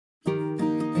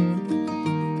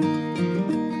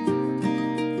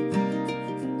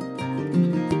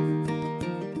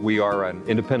We are an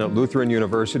independent Lutheran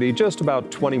university, just about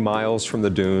 20 miles from the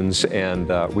dunes, and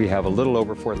we have a little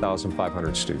over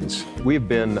 4,500 students. We've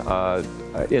been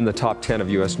in the top 10 of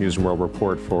U.S. News and World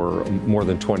Report for more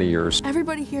than 20 years.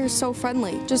 Everybody here is so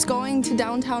friendly. Just going to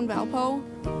downtown Valpo,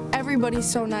 everybody's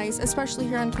so nice, especially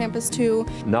here on campus too.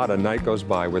 Not a night goes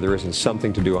by where there isn't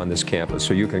something to do on this campus.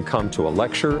 So you can come to a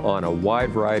lecture on a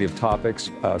wide variety of topics,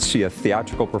 see a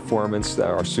theatrical performance.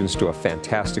 Our students do a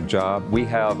fantastic job. We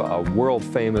have a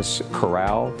world-famous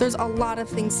chorale. There's a lot of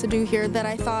things to do here that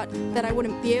I thought that I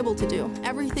wouldn't be able to do.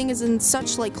 Everything is in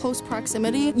such close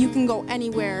proximity. You can go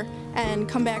anywhere and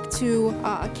come back to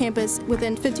campus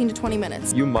within 15 to 20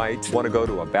 minutes. You might want to go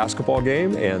to a basketball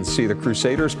game and see the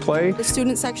Crusaders play. The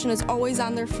student section is always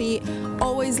on their feet,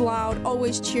 always loud,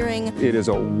 always cheering. It is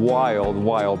a wild,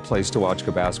 wild place to watch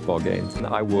a basketball game.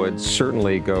 I would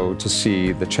certainly go to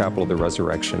see the Chapel of the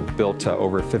Resurrection. Built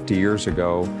over 50 years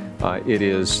ago, it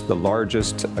is the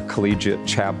largest collegiate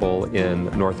chapel in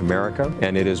North America,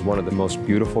 and it is one of the most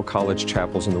beautiful college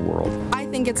chapels in the world. I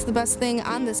think it's the best thing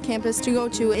on this campus to go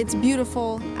to. It's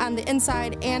beautiful on the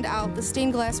inside and out. The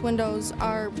stained glass windows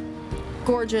are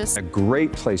gorgeous. A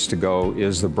great place to go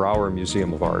is the Brauer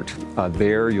Museum of Art.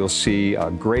 There you'll see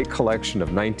a great collection of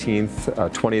 19th,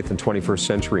 20th, and 21st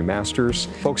century masters.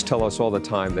 Folks tell us all the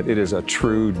time that it is a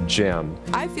true gem.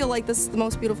 I feel like this is the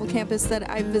most beautiful campus that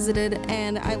I've visited,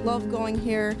 and I love going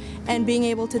here and being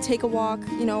able to take a walk,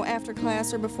 after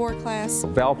class or before class.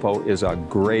 Valpo is a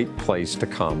great place to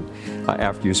come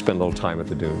after you spend a little time at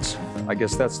the dunes. I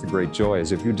guess that's the great joy,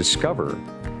 is if you discover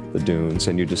the dunes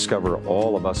and you discover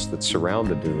all of us that surround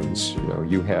the dunes,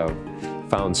 you have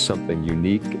found something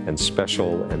unique and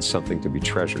special and something to be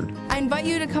treasured. I invite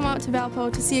you to come out to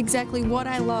Valpo to see exactly what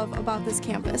I love about this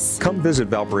campus. Come visit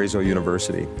Valparaiso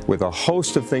University. With a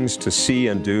host of things to see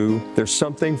and do, there's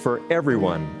something for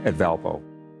everyone at Valpo.